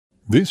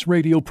This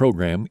radio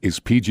program is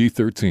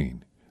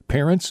PG-13.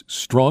 Parents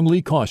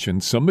strongly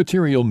caution some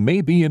material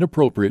may be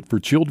inappropriate for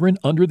children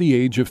under the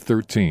age of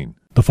 13.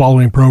 The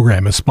following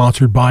program is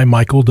sponsored by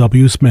Michael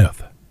W.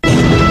 Smith. The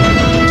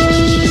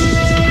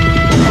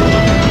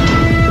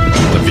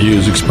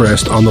views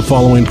expressed on the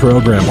following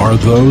program are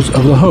those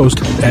of the host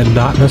and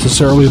not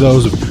necessarily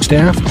those of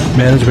staff,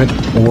 management,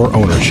 or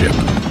ownership.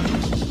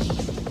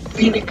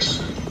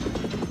 Phoenix.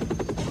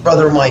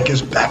 Brother Mike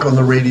is back on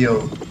the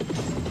radio.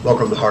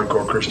 Welcome to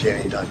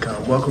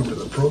HardcoreChristianity.com. Welcome to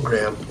the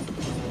program.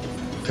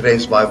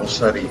 Today's Bible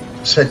study,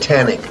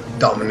 Satanic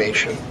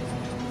Domination.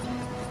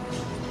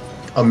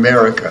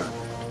 America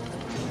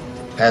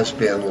has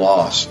been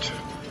lost.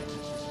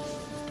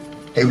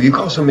 Hey, will you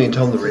call somebody and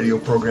tell them the radio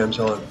program's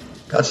on?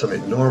 Got some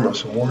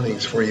enormous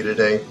warnings for you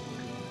today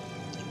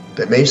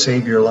that may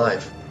save your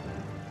life.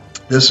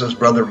 This is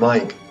Brother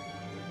Mike.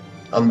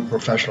 I'm a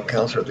professional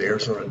counselor at the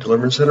Arizona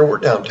Deliverance Center. We're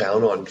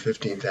downtown on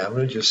 15th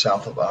Avenue, just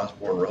south of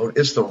Osborne Road.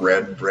 It's the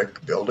red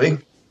brick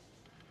building.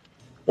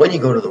 When you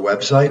go to the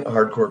website,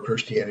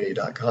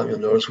 hardcorechristianity.com, you'll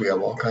notice we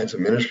have all kinds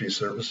of ministry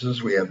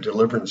services. We have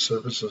deliverance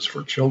services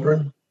for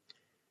children.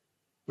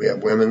 We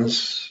have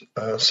women's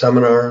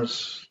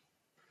seminars.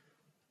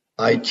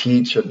 I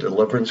teach a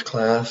deliverance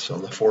class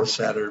on the fourth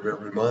Saturday of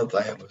every month.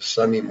 I have a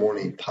Sunday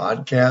morning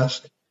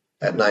podcast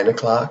at 9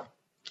 o'clock.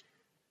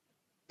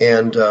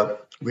 And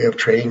we have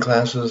training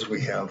classes.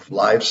 We have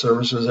live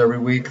services every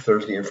week,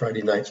 Thursday and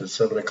Friday nights at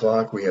 7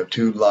 o'clock. We have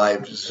 2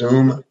 live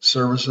Zoom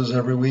services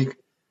every week.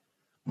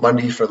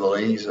 Monday for the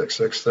ladies at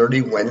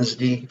 6:30,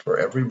 Wednesday for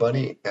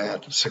everybody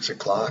at 6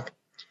 o'clock.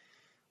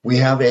 We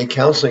have a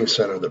counseling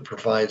center that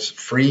provides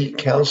free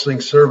counseling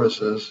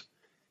services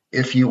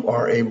if you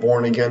are a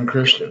born-again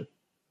Christian.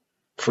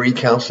 Free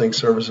counseling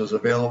services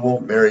available,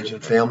 marriage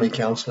and family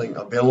counseling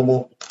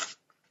available.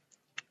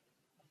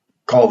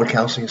 Call the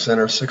Counseling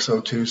Center,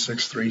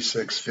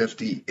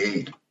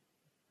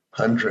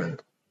 602-636-5800.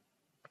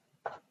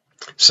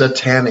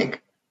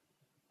 Satanic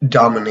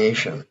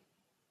domination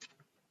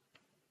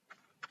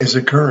is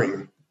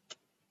occurring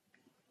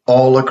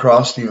all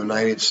across the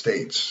United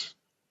States.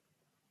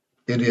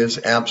 It is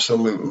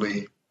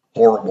absolutely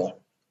horrible.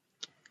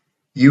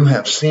 You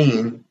have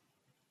seen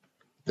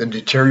the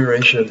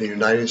deterioration of the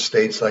United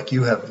States like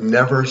you have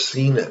never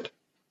seen it.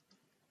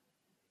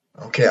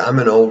 Okay, I'm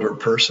an older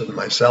person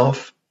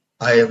myself.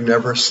 I have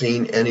never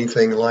seen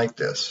anything like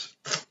this.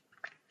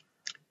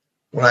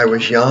 When I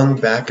was young,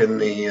 back in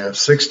the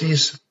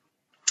 60s,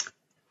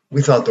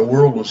 we thought the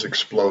world was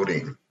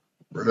exploding.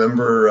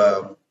 Remember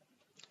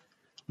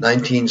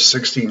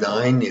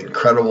 1969, the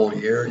incredible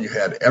year? You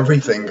had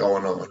everything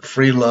going on.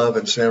 Free love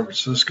in San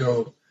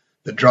Francisco.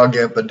 The drug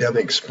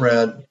epidemic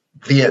spread.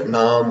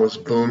 Vietnam was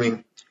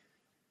booming.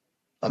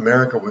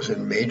 America was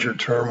in major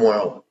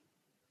turmoil.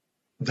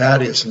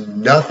 That is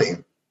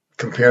nothing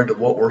compared to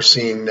what we're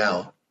seeing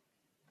now.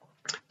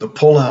 The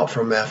pullout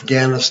from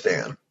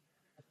Afghanistan,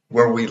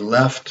 where we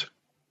left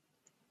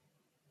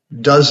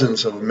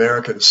dozens of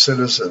American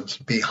citizens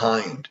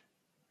behind.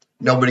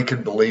 Nobody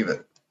could believe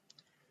it.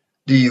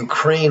 The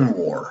Ukraine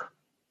war.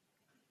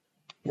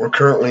 We're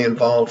currently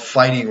involved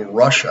fighting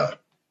Russia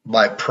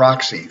by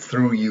proxy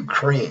through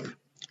Ukraine.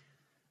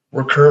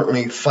 We're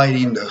currently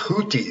fighting the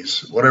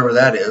Houthis, whatever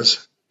that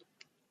is,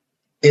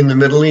 in the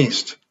Middle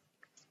East.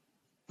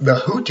 The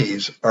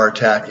Houthis are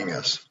attacking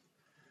us.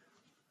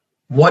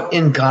 What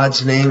in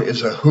God's name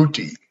is a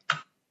Houthi?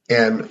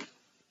 And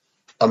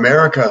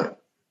America,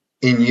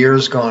 in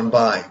years gone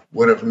by,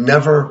 would have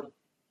never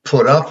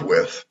put up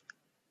with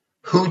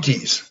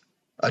Houthis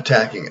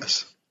attacking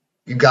us.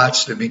 You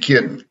gots to be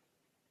kidding.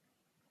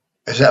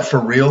 Is that for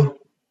real?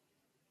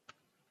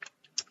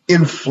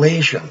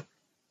 Inflation,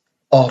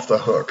 off the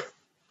hook.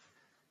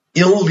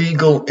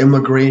 Illegal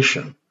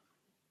immigration.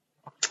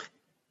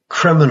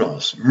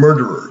 Criminals,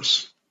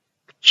 murderers,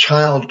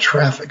 child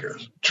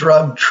traffickers,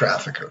 drug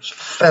traffickers,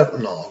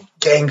 fentanyl,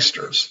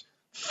 gangsters,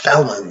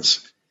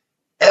 felons,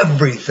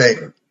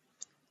 everything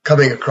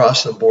coming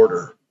across the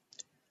border.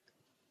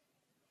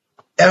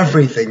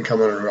 Everything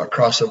coming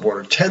across the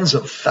border. Tens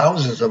of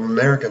thousands of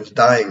Americans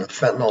dying of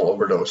fentanyl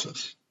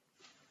overdoses.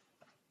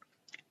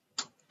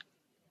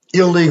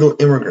 Illegal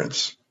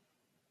immigrants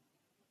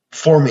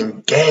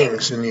forming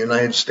gangs in the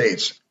United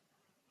States.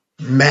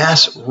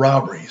 Mass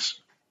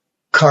robberies,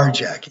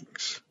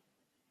 carjackings.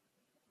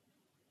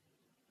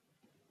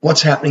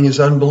 What's happening is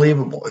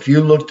unbelievable. If you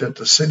looked at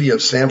the city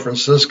of San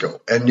Francisco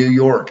and New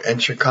York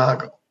and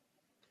Chicago,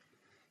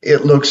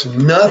 it looks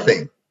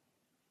nothing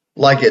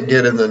like it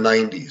did in the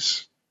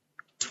 90s.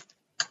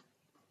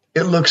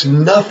 It looks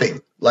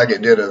nothing like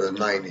it did in the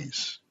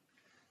 90s.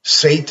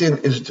 Satan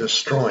is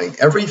destroying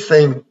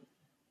everything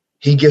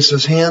he gets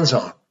his hands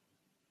on.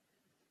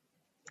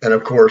 And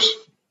of course,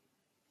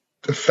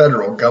 the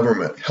federal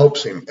government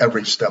helps him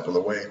every step of the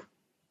way.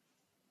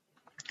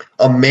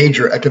 A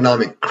major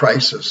economic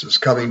crisis is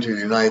coming to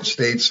the United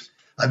States.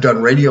 I've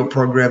done radio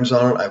programs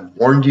on it. I've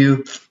warned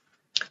you.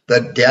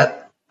 The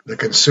debt, the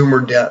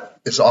consumer debt,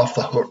 is off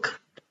the hook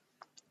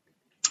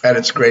at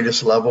its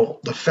greatest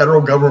level. The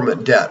federal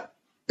government debt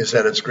is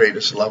at its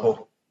greatest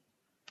level.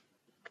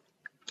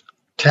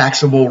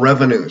 Taxable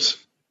revenues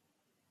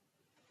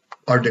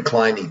are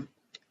declining.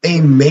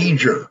 A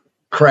major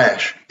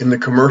crash in the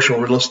commercial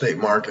real estate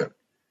market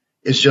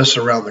is just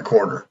around the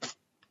corner.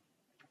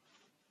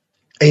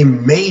 A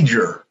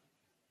major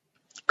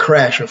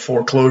crash of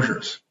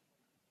foreclosures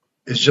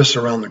is just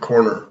around the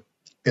corner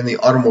in the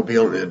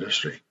automobile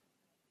industry.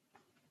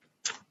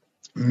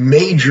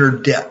 Major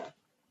debt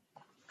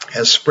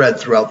has spread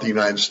throughout the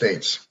United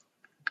States.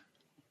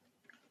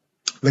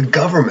 The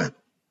government,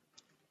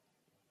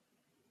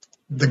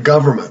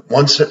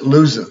 once it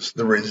loses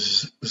the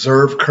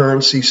reserve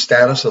currency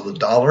status of the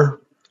dollar,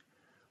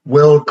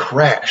 will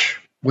crash.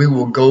 We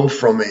will go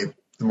from the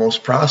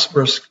most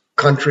prosperous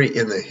country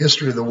in the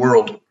history of the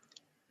world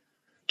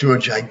to a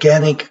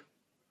gigantic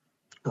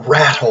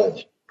rat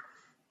hole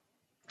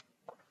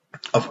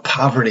of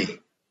poverty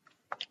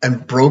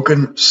and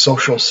broken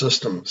social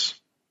systems.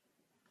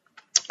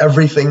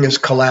 Everything is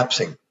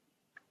collapsing.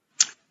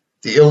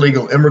 The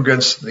illegal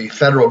immigrants the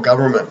federal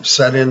government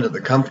sent into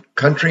the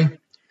country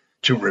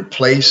to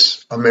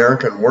replace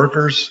American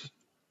workers,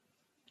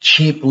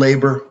 cheap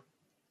labor,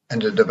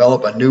 and to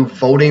develop a new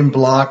voting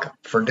bloc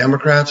for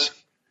Democrats.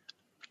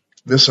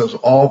 This was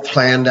all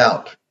planned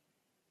out.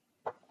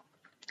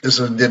 This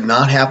did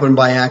not happen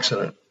by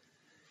accident.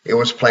 It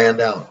was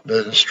planned out.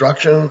 The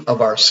destruction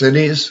of our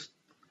cities,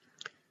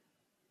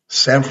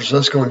 San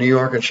Francisco, New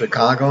York, and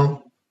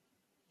Chicago.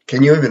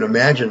 Can you even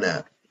imagine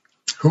that?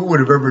 Who would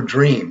have ever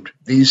dreamed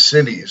these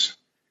cities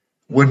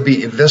would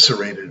be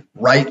eviscerated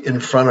right in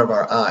front of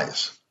our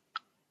eyes?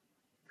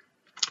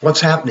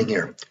 What's happening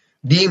here?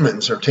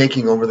 Demons are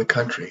taking over the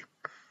country.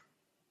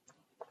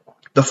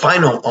 The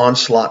final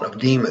onslaught of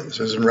demons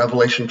is in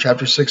Revelation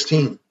chapter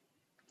 16.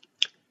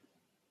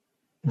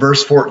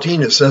 Verse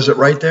 14, it says it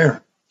right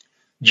there.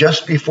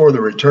 Just before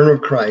the return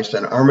of Christ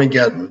and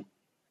Armageddon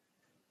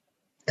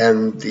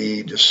and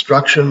the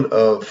destruction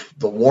of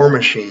the war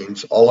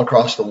machines all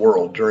across the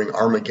world during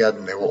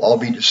Armageddon, they will all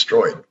be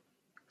destroyed.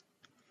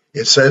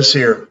 It says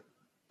here,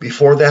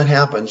 before that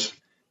happens,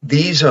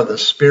 these are the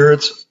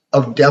spirits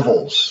of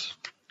devils.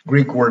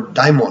 Greek word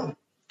daimon.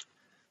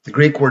 The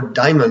Greek word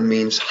daimon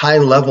means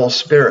high-level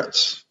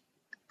spirits.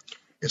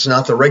 It's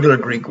not the regular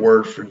Greek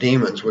word for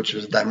demons, which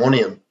is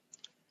daimonion.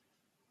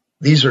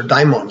 These are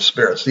daimon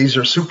spirits. These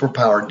are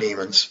superpowered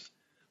demons.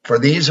 For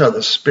these are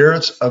the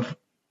spirits of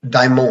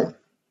daimon,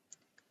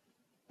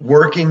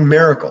 working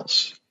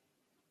miracles.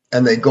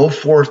 And they go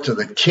forth to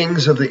the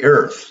kings of the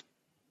earth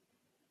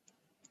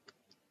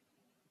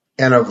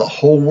and of the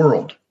whole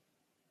world.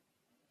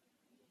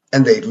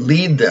 And they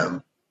lead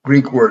them,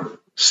 Greek word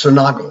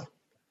synago,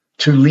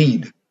 to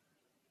lead.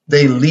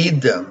 They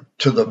lead them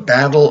to the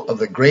battle of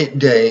the great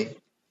day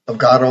of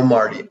God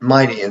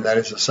Almighty, and that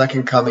is the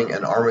second coming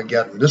and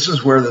Armageddon. This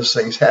is where this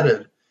thing's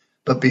headed.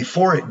 But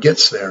before it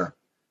gets there,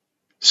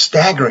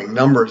 staggering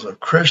numbers of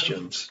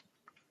Christians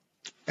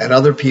and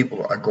other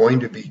people are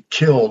going to be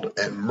killed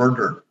and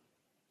murdered.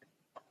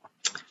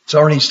 It's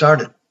already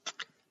started.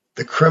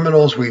 The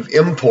criminals we've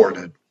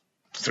imported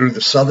through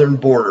the southern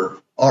border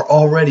are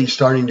already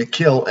starting to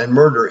kill and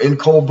murder in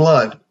cold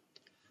blood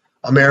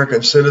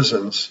American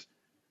citizens,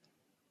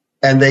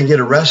 and they get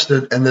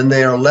arrested and then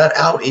they are let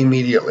out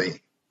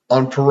immediately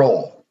on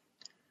parole.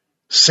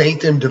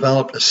 Satan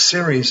developed a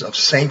series of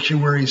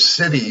sanctuary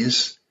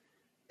cities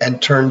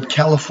and turned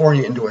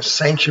California into a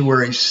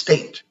sanctuary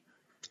state.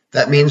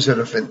 That means that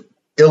if an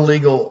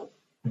illegal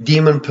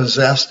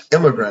demon-possessed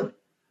immigrant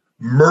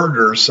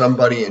murders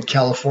somebody in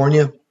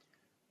California,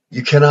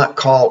 you cannot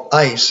call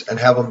ICE and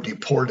have them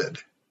deported.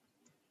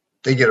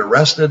 They get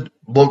arrested,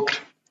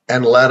 booked,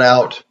 and let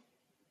out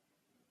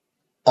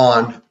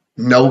on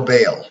no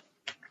bail.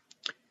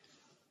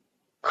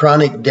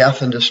 Chronic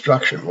death and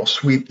destruction will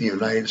sweep the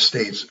United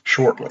States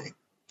shortly.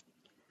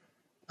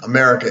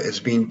 America is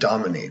being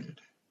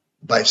dominated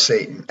by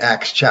Satan.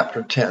 Acts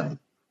chapter 10.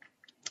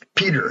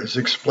 Peter is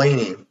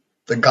explaining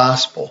the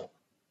gospel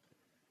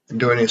and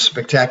doing a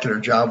spectacular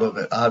job of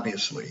it,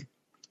 obviously.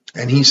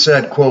 And he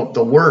said, quote,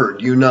 the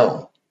word you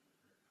know,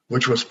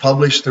 which was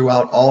published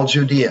throughout all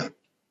Judea,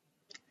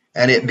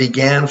 and it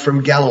began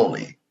from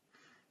Galilee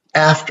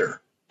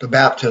after the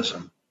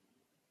baptism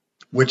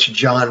which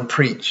John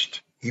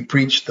preached. He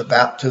preached the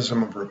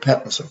baptism of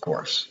repentance, of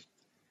course.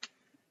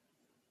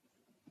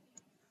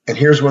 And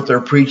here's what they're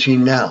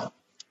preaching now.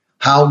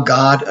 How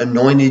God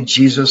anointed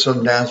Jesus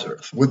of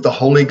Nazareth with the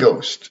Holy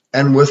Ghost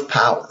and with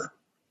power.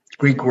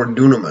 Greek word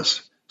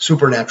dunamis,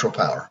 supernatural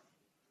power.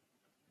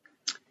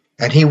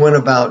 And he went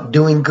about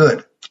doing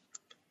good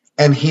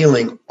and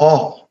healing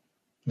all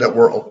that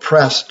were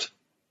oppressed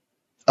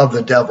of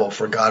the devil,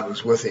 for God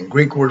was with him.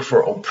 Greek word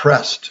for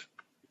oppressed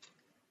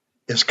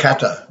is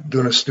kata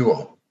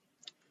dunastuo.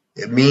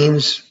 It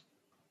means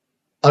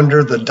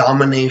under the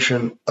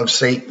domination of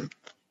Satan.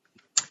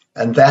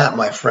 And that,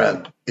 my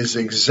friend, is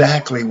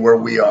exactly where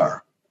we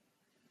are.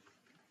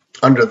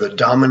 Under the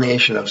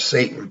domination of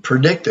Satan,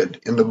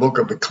 predicted in the book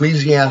of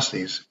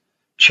Ecclesiastes,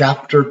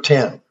 chapter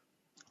 10.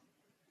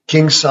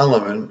 King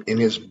Solomon, in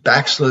his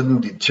backslidden,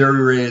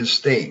 deteriorated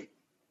state,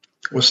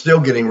 was still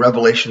getting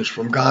revelations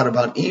from God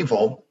about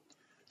evil,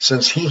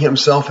 since he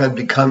himself had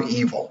become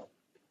evil.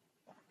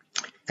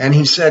 And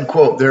he said,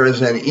 quote, "There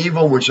is an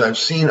evil which I've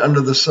seen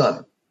under the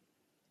sun,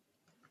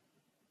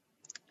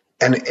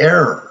 an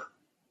error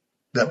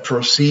that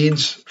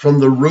proceeds from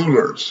the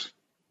rulers.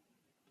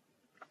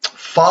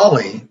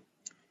 Folly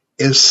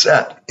is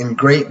set in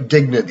great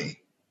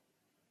dignity,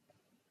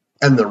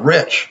 and the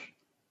rich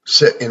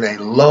sit in a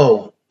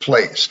low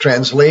place."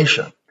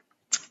 Translation: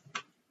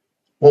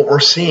 what we're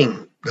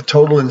seeing, the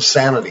total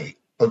insanity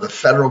of the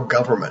federal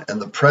government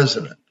and the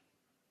president,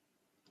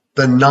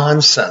 the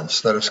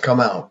nonsense that has come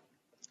out,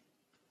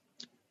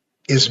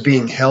 is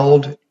being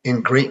held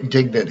in great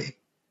dignity.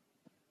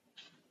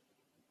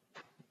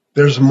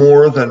 There's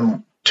more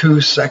than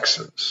two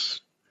sexes.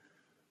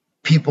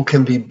 People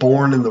can be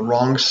born in the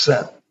wrong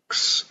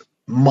sex.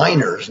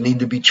 Minors need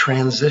to be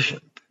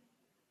transitioned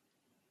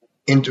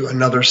into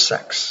another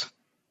sex.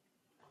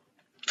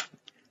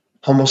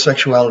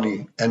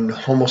 Homosexuality and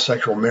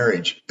homosexual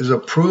marriage is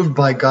approved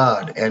by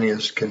God and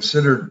is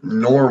considered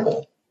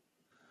normal.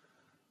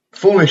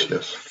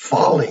 Foolishness,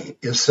 folly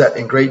is set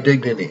in great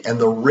dignity, and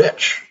the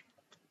rich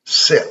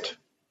sit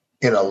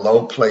in a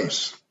low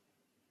place.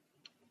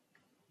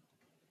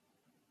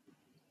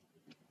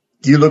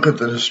 You look at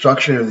the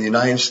destruction of the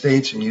United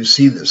States and you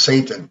see that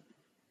Satan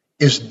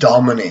is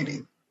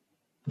dominating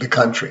the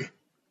country.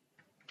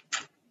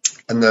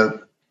 And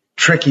the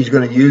trick he's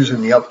going to use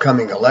in the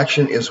upcoming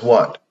election is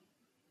what?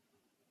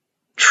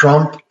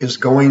 Trump is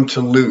going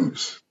to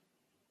lose.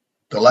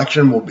 The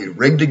election will be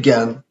rigged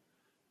again.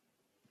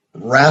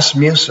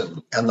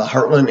 Rasmussen and the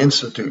Heartland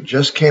Institute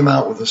just came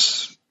out with a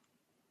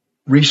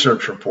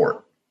research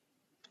report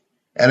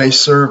and a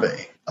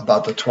survey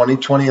about the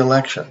 2020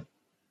 election,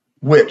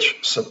 which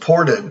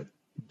supported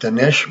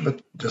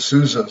Dinesh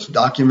D'Souza's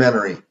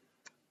documentary,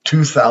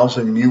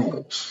 2,000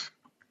 Mules.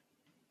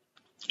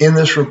 In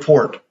this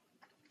report,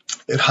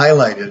 it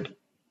highlighted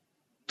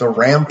the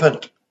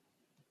rampant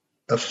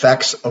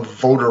effects of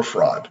voter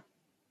fraud,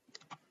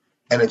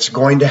 and it's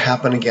going to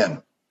happen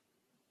again.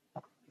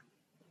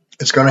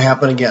 It's going to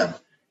happen again.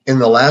 In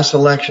the last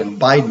election,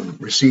 Biden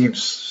received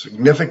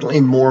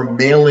significantly more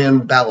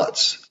mail-in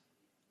ballots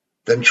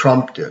than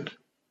Trump did.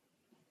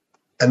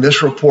 And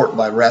this report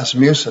by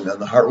Rasmussen and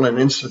the Heartland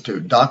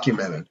Institute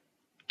documented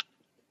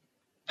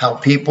how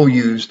people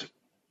used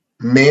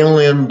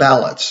mail-in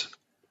ballots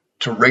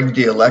to rig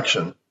the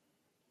election.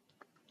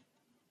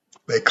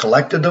 They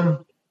collected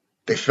them,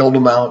 they filled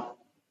them out,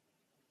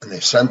 and they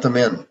sent them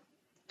in.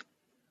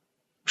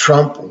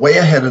 Trump, way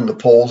ahead in the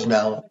polls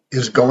now,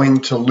 is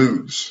going to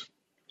lose.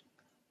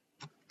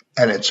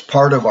 And it's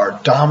part of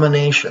our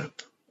domination.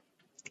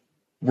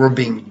 We're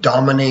being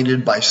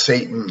dominated by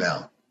Satan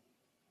now.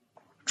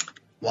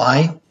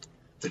 Why?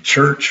 The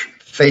church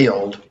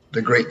failed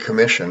the Great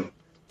Commission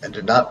and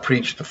did not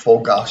preach the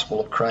full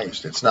gospel of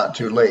Christ. It's not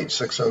too late.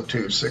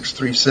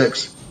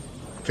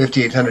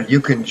 602-636-5800.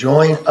 You can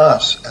join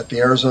us at the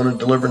Arizona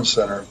Deliverance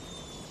Center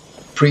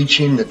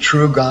preaching the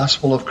true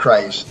gospel of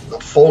Christ, the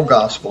full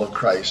gospel of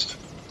Christ,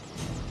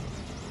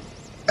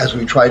 as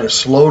we try to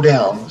slow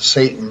down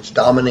Satan's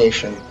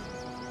domination,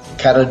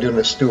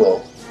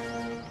 katadunastuo,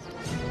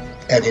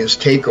 and his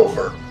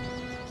takeover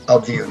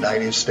of the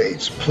United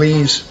States.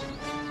 Please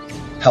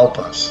help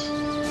us.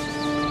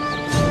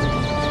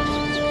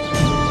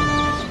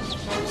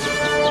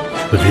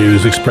 The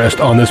views expressed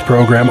on this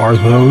program are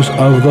those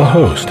of the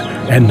host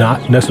and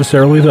not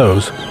necessarily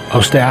those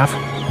of staff,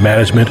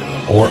 management,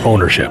 or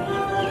ownership.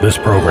 This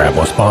program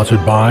was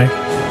sponsored by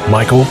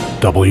Michael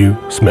W.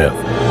 Smith.